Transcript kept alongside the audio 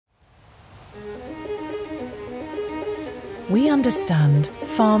We understand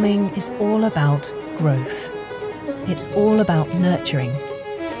farming is all about growth. It's all about nurturing,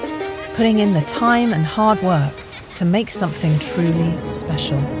 putting in the time and hard work to make something truly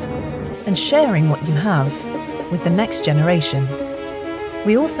special, and sharing what you have with the next generation.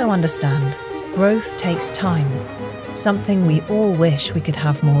 We also understand growth takes time, something we all wish we could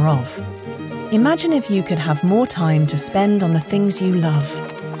have more of. Imagine if you could have more time to spend on the things you love,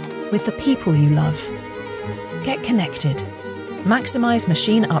 with the people you love. Get connected. Maximise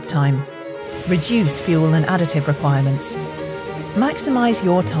machine uptime. Reduce fuel and additive requirements. Maximise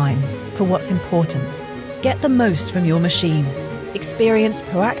your time for what's important. Get the most from your machine. Experience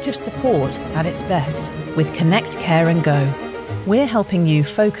proactive support at its best with Connect, Care and Go. We're helping you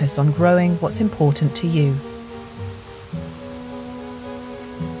focus on growing what's important to you.